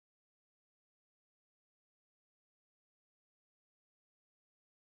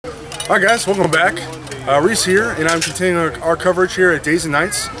Alright guys, welcome back. Reese here, and I'm continuing our coverage here at Days and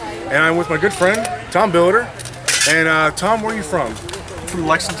Nights. And I'm with my good friend, Tom Biliter. And Tom, where are you from? From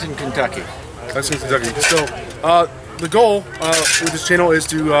Lexington, Kentucky. Lexington, Kentucky. So, the goal with this channel is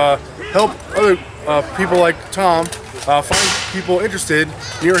to help other people like Tom find people interested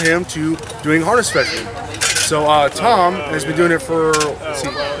near him to doing harness fetching. So, Tom has been doing it for, let's see,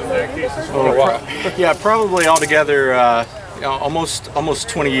 a while. Yeah, probably altogether almost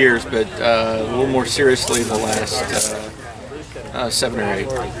 20 years, but a little more seriously the last 7 or 8.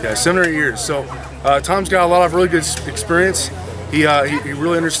 Yeah, 7 or 8 years. So Tom's got a lot of really good experience. He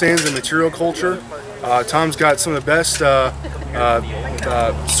really understands the material culture. Tom's got some of the best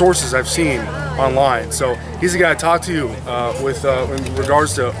sources I've seen online. So he's the guy to talk to with in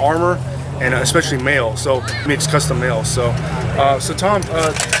regards to armor and especially mail. So he makes custom mail. So so Tom,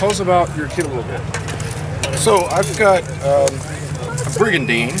 tell us about your kit a little bit. So I've got a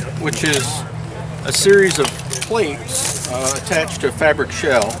brigandine, which is a series of plates attached to a fabric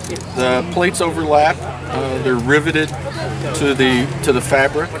shell. The plates overlap. They're riveted to the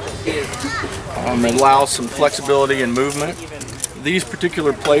fabric. It allows some flexibility and movement. These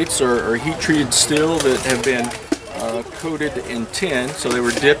particular plates are heat-treated steel that have been coated in tin, so they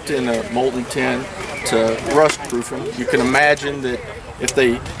were dipped in a molten tin to rust-proof them. You can imagine that if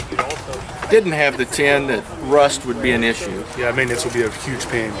they didn't have the tin, that rust would be an issue. Yeah, maintenance would be a huge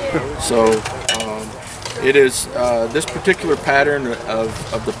pain. So it is this particular pattern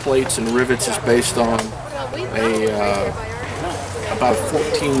of the plates and rivets is based on about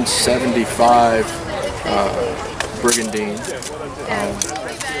 1475 brigandine.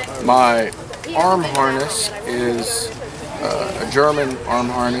 My arm harness is a German arm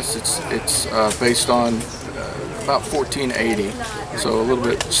harness. It's based on about 1480, so a little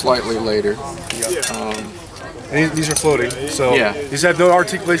bit slightly later. And these are floating, so yeah. These have no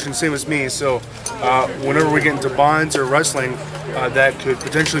articulation, same as me. So whenever we get into binds or wrestling, that could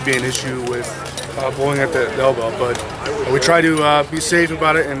potentially be an issue with blowing at the elbow. But we try to be safe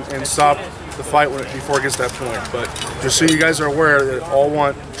about it and stop the fight before it gets to that point. But just so you guys are aware that all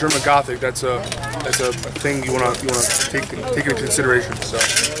want German Gothic, that's a thing you want to take into consideration. So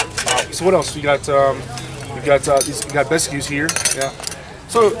so what else? You got Besicus here. Yeah.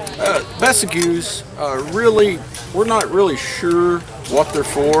 So Besicus, really, we're not really sure what they're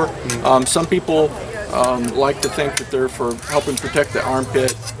for. Some people like to think that they're for helping protect the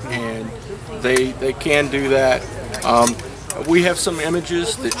armpit, and they can do that. We have some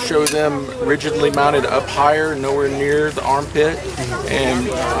images that show them rigidly mounted up higher, nowhere near the armpit, and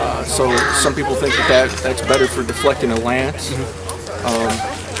so some people think that's better for deflecting a lance.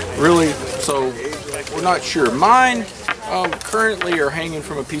 Really, so we're not sure. Mine currently are hanging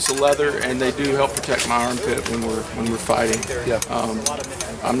from a piece of leather, and they do help protect my armpit when we're fighting. Yeah.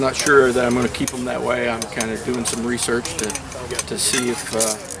 I'm not sure that I'm going to keep them that way. I'm kind of doing some research to see if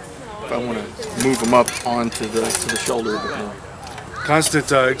I want to move them up onto the shoulder a bit more.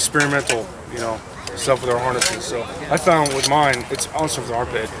 Constant experimental, stuff with our harnesses. So I found with mine, it's also for the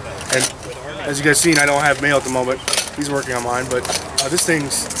armpit. And as you guys seen, I don't have mail at the moment. He's working on mine, but these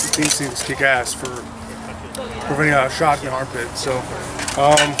things kick ass for preventing a shot in the armpit. So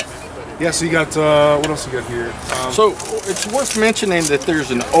yeah. So you got what else you got here? So it's worth mentioning that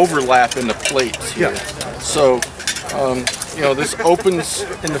there's an overlap in the plates here. Yeah. So this opens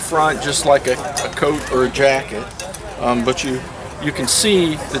in the front just like a coat or a jacket, but you can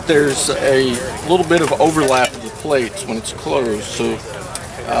see that there's a little bit of overlap of the plates when it's closed. So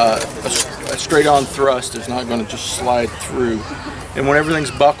a straight-on thrust is not going to just slide through, and when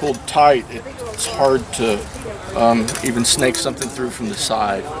everything's buckled tight, it's hard to even snake something through from the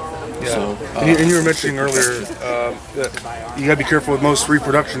side. Yeah. So, and you were mentioning earlier that you got to be careful with most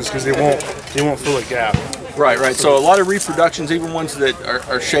reproductions because they won't fill a gap. Right. So a lot of reproductions, even ones that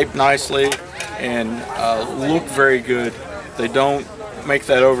are shaped nicely and look very good, they don't make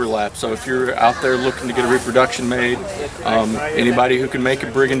that overlap. So if you're out there looking to get a reproduction made, anybody who can make a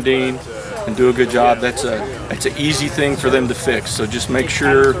brigandine and do a good job, that's an easy thing for them to fix. So just make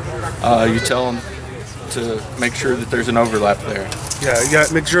sure you tell them to make sure that there's an overlap there. Yeah, you got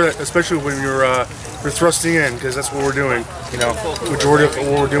to make sure that, especially when you're thrusting in, because that's what we're doing. Majority of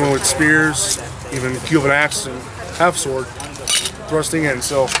what we're doing with spears, even Cuban axe and half sword, thrusting in.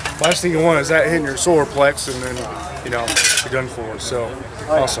 So last thing you want is that hitting your solar plex, and then you're done for. So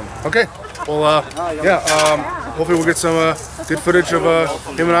awesome. Okay. Well, yeah. Hopefully we'll get some good footage of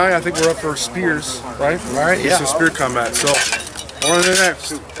him and I. I think we're up for spears, right? All right. Yeah. Some spear combat. So on to the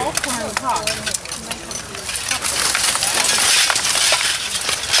next.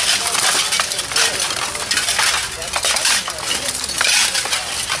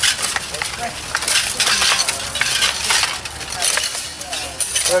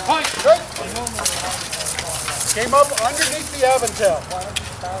 Good. Good. Came up underneath the Aventel.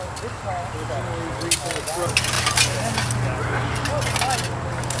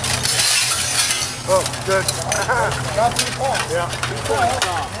 Oh, good. Got to the ball. Yeah. 2 points,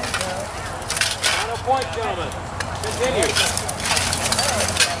 Tom. Final point, gentlemen. Continue.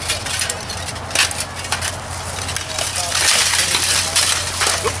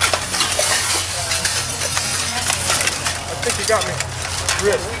 I think he got me.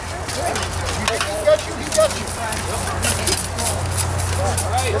 Wrist. He got you. He got you. All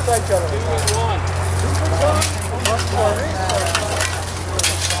right. 2 and 1. 2 and 1.